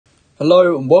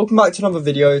Hello and welcome back to another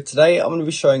video. Today I'm going to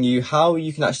be showing you how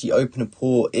you can actually open a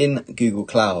port in Google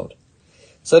Cloud.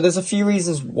 So there's a few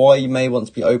reasons why you may want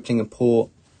to be opening a port.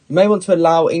 You may want to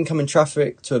allow incoming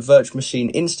traffic to a virtual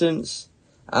machine instance,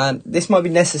 and this might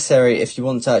be necessary if you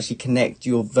want to actually connect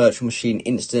your virtual machine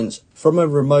instance from a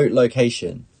remote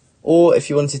location, or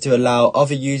if you wanted to allow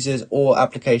other users or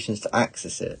applications to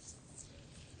access it.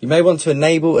 You may want to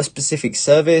enable a specific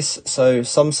service, so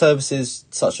some services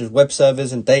such as web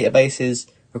servers and databases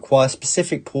require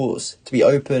specific ports to be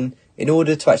open in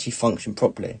order to actually function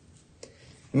properly.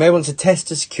 You may want to test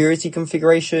a security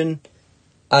configuration,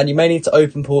 and you may need to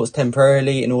open ports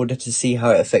temporarily in order to see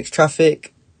how it affects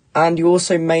traffic, and you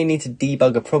also may need to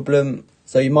debug a problem,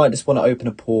 so you might just want to open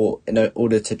a port in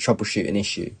order to troubleshoot an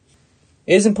issue.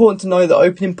 It is important to know that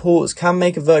opening ports can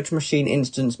make a virtual machine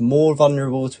instance more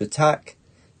vulnerable to attack.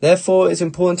 Therefore, it's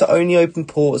important to only open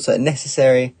ports that are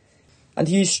necessary and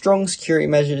to use strong security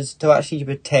measures to actually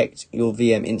protect your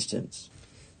VM instance.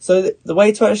 So the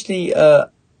way to actually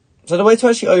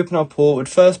open our port would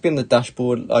first be on the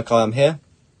dashboard, like I am here,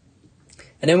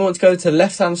 and then we want to go to the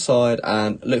left-hand side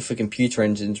and look for computer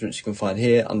engines, which you can find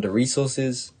here under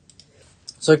resources.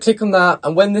 So click on that,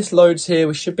 and when this loads here,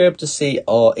 we should be able to see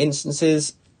our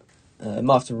instances. It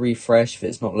might have to refresh if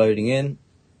it's not loading in,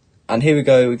 and here we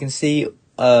go. We can see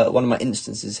one of my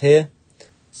instances here.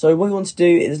 So what you want to do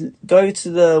is go to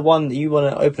the one that you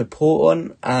want to open a port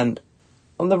on, and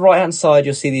on the right hand side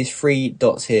you'll see these three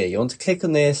dots here. You want to click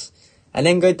on this and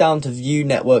then go down to view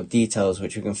network details,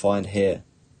 which you can find here.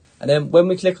 And then when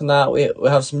we click on that, we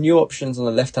have some new options on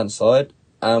the left hand side,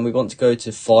 and we want to go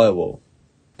to firewall,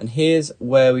 and here's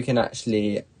where we can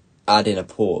actually add in a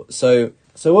port. So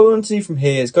what we want to do from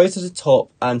here is go to the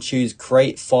top and choose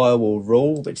create firewall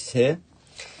rule, which is here.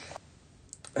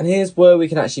 And here's where we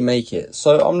can actually make it.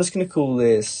 So I'm just going to call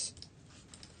this,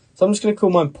 I'm just going to call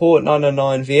my port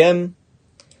 909 VM.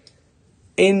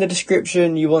 In the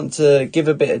description, you want to give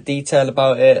a bit of detail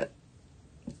about it.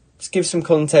 Just give some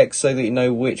context so that you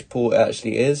know which port it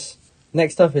actually is.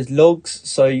 Next up is logs.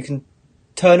 So you can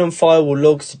turn on firewall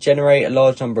logs to generate a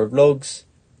large number of logs,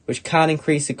 which can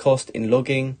increase the cost in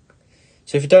logging.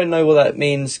 So if you don't know what that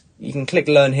means, you can click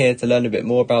learn here to learn a bit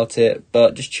more about it,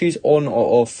 but just choose on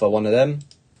or off for one of them.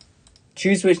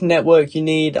 Choose which network you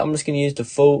need. I'm just going to use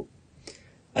default.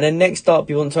 And then next up,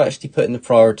 you want to actually put in the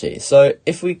priority. So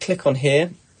if we click on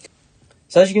here,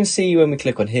 so as you can see when we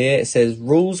click on here, it says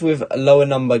rules with a lower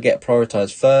number get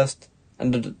prioritized first,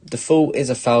 and the default is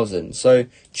 1,000. So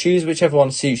choose whichever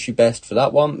one suits you best for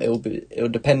that one. It will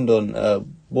depend on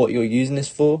what you're using this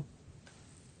for.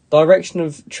 Direction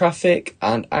of traffic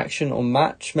and action on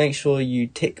match. Make sure you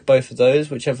tick both of those,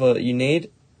 whichever you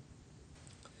need.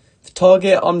 For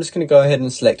target, I'm just going to go ahead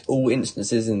and select all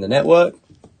instances in the network.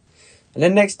 And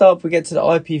then next up, we get to the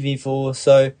IPv4.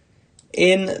 So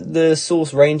in the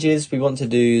source ranges, we want to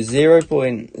do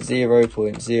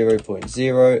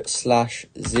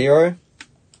 0.0.0.0/0.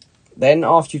 Then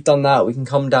after you've done that, we can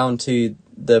come down to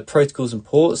the protocols and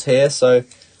ports here. So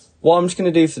what I'm just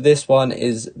going to do for this one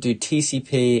is do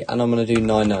TCP, and I'm going to do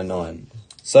 999.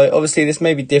 So obviously this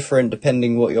may be different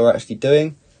depending what you're actually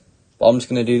doing, but I'm just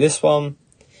going to do this one.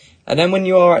 And then when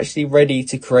you are actually ready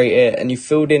to create it and you've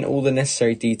filled in all the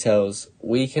necessary details,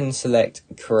 we can select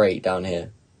create down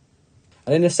here.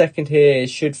 And in a second here, it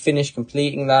should finish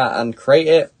completing that and create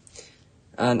it.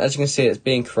 And as you can see, it's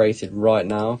being created right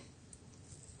now.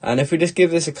 And if we just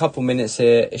give this a couple minutes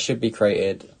here, it should be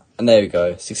created. And there we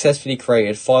go, successfully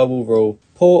created firewall rule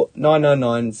port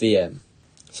 909 VM.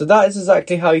 So that is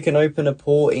exactly how you can open a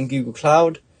port in Google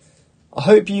Cloud. I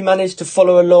hope you managed to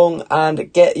follow along and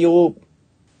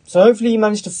hopefully you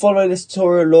managed to follow this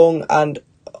tutorial along and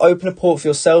open a port for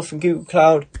yourself in Google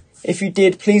Cloud. If you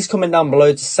did, please comment down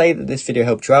below to say that this video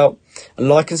helped you out, and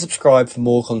like and subscribe for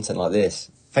more content like this.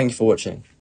 Thank you for watching.